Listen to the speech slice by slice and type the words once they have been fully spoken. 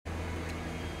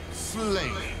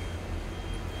Slain.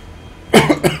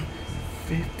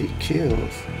 50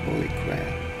 kills. Holy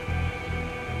crap.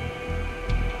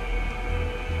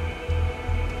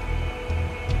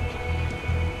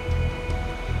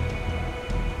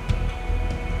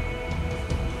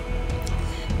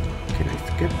 Can I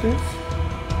skip this?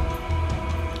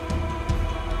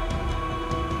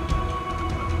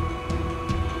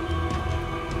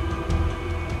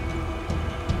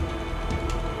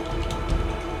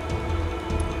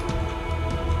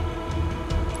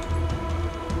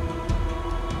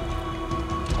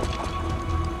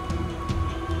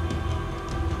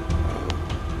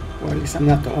 Well, at least I'm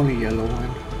not the only yellow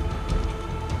one.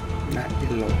 Not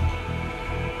yellow.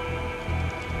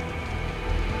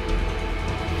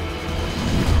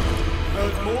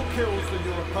 Earned more kills than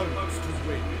your opponents to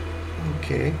win.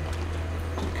 Okay.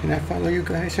 Can I follow you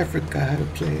guys? I forgot how to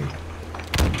play.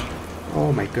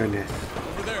 Oh my goodness.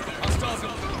 Over there, hostiles.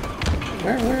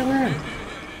 Where?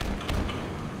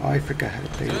 Oh, I forgot how to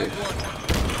play this.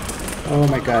 Oh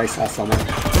my god, I saw someone.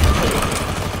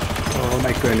 Oh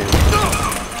my goodness.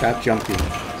 Stop jumping.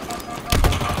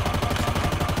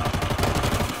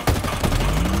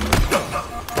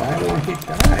 Why won't he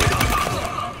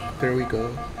die? There we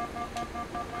go.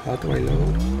 How do I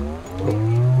load?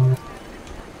 Oh.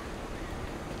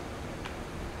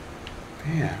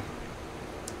 Damn.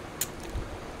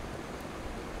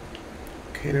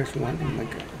 Okay, there's one. Oh my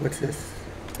god. What's this?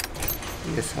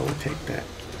 Yes, I will take that.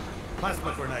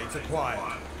 Plasma grenades acquired.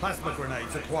 Plasma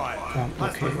grenades acquired.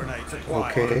 Plasma Okay. grenades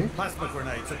acquired. Okay. Plasma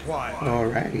grenades acquired.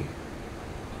 Alrighty.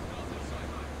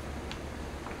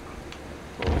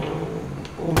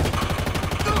 Oh.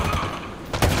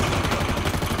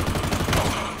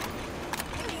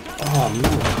 Oh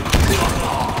no.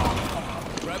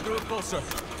 Grab the repulsor.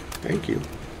 Thank you.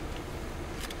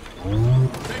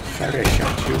 Sorry I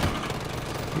shot you.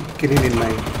 You're getting in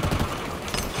my...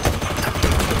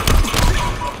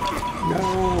 No.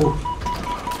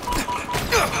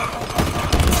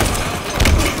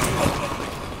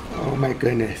 Oh my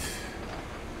goodness.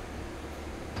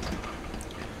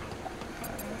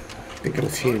 I think I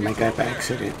was hitting my guy by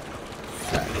accident.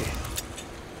 Sorry.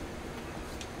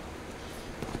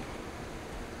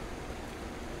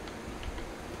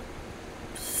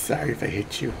 Sorry if I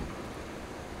hit you.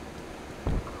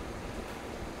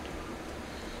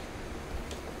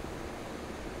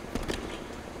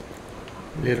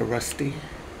 Little rusty.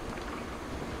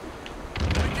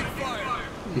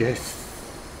 Yes.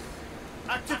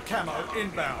 Active camo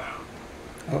inbound.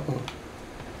 Uh-oh.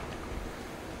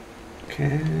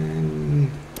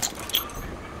 Can...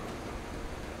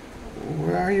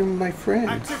 Where are you, my friends?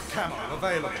 Active camo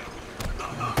available.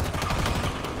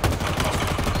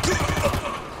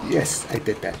 Yes, I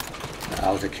did that.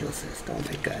 That was a kill assist. Oh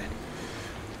my god.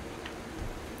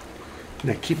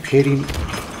 And I keep hitting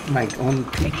my own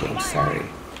people. I'm sorry.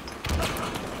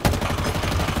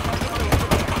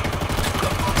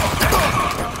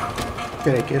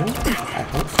 Did I get him? I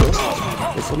hope so.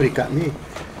 But somebody got me.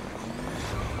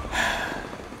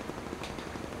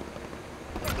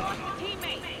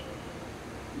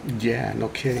 Yeah, no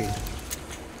kidding.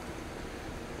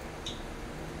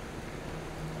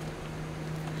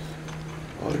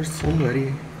 Oh, there's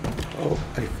somebody. Oh,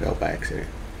 I fell by accident.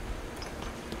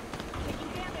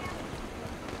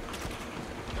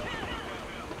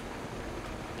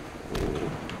 Oh,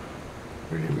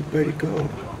 where'd everybody go?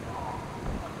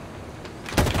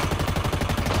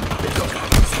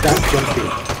 Stop jumping.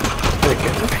 Did I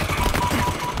get him?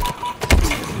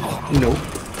 No.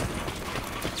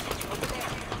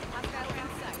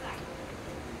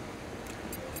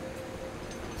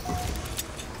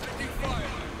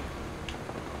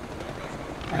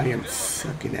 I am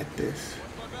sucking at this.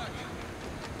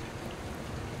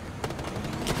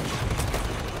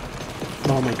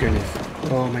 Oh my goodness.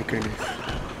 Oh my goodness.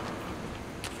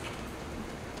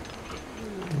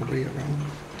 Nobody around.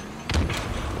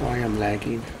 Oh, I am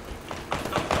lagging.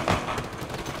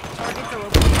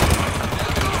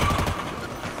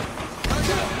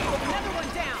 Another one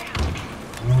down.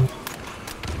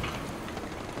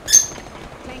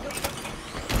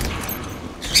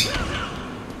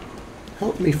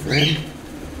 Help me, friend.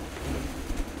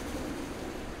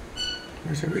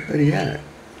 Where's everybody at?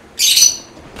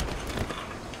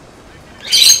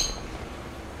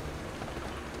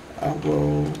 I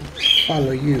will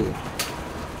follow you.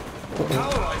 Uh-oh.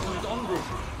 Power rifle is en route.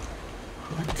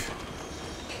 What?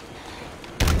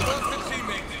 Lost the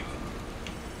teammate.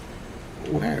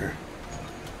 Where?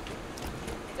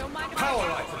 Don't mind if Power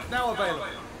rifle now available.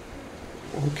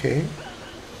 Okay.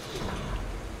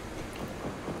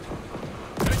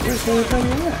 Where's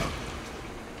everybody at?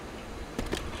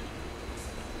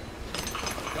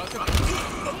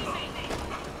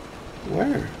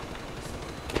 Where?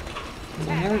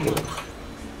 Where are those?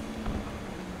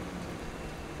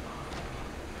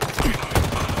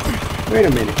 Wait a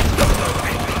minute.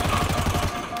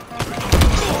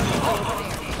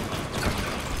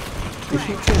 Did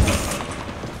he just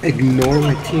ignore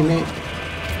my teammate?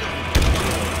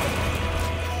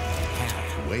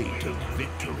 Halfway to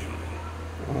victory.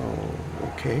 Oh,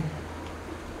 okay.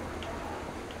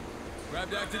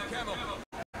 Grabbed active camo.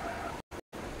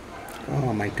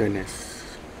 Oh my goodness.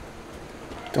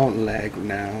 Don't lag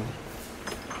now.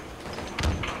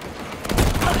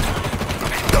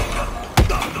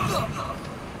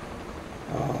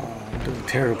 Oh, I'm doing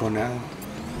terrible now.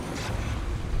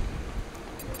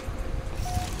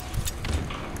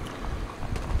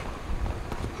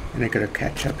 And I gotta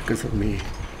catch up because of me.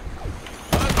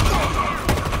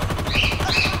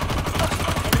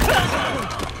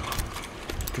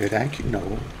 Did I? No.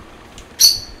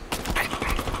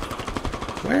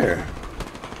 Where?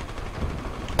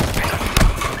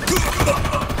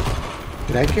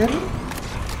 Did I get him?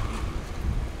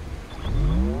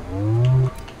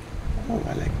 Oh,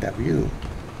 I like that view.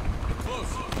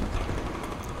 Close.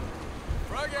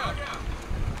 Frag out.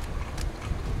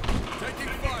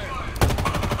 Taking fire.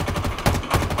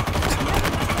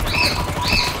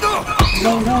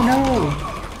 No, no, no!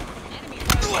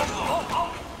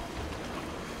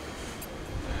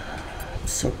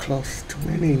 So close to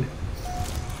winning.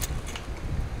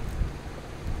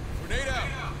 Grenade out.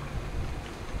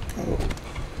 Oh,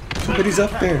 somebody's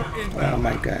up there. Oh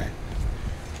my god.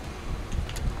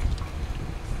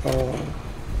 Oh,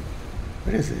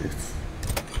 what is this?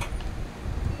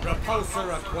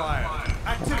 Repulsor acquired.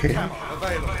 Active Okay. camo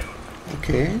available.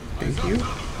 Okay, thank you.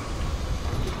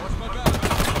 Watch my back.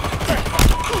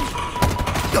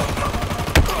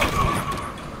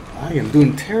 I am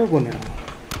doing terrible now.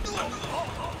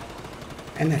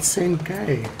 And that same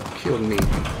guy killed me.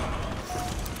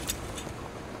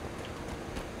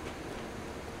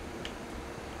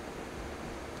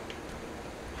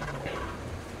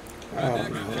 Oh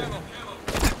no.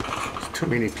 There's too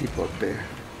many people up there.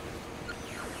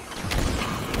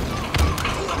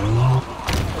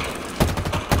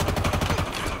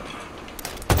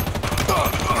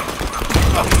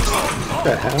 What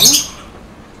the hell?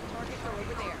 Targets are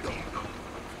over there.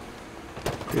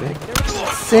 Did I?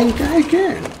 Same guy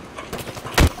again.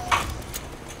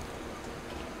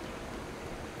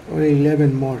 Only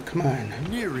 11 more. Come on.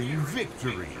 Nearing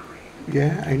victory.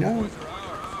 Yeah, I know.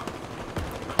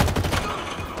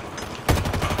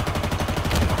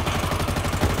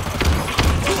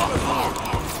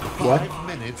 What? 5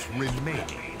 minutes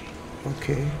remaining.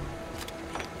 Okay.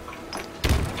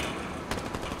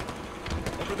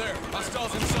 Over there.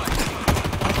 Hostiles in sight.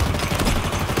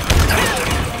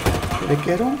 Did I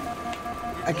get him?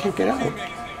 I can't get out. Teammate.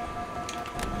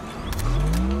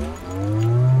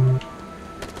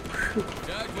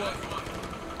 Tagged one.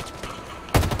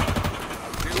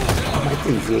 My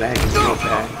thing's lagging so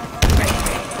bad.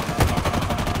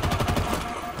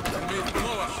 Enemy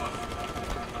below us.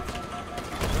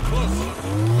 Close.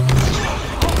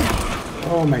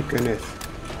 Oh my goodness.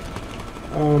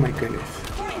 Oh my goodness.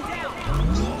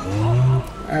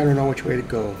 I don't know which way to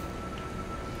go.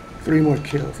 3 more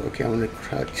kills. Okay, I'm gonna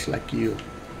crouch like you.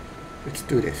 Let's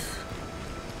do this.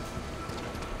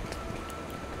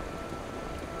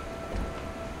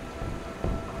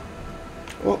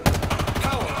 Oh,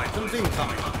 Power items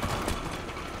incoming.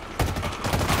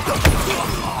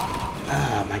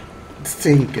 ah, my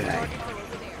same guy.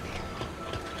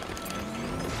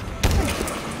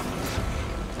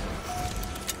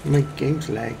 My game's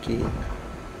lagging.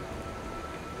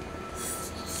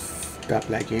 Stop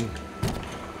lagging.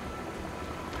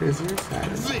 Prisoners? I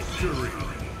don't know. Victory.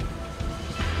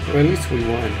 Well, at least we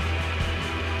won.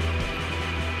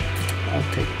 I'll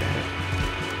take that.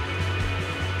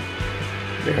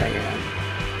 There I am.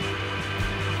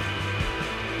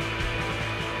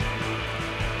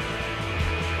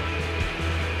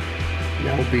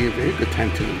 That will be a very good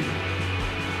time to leave.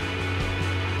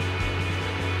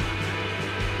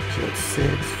 So it's 6,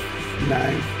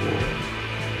 9, 4.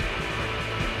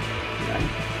 I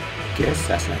guess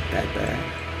that's not that bad.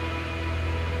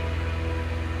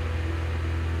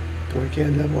 Do I get a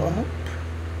level up?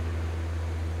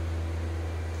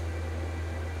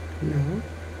 No.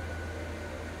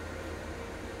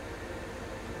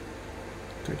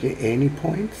 Do I get any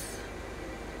points?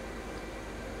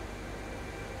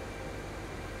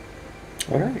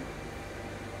 Alright.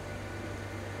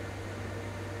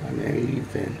 I'm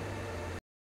even.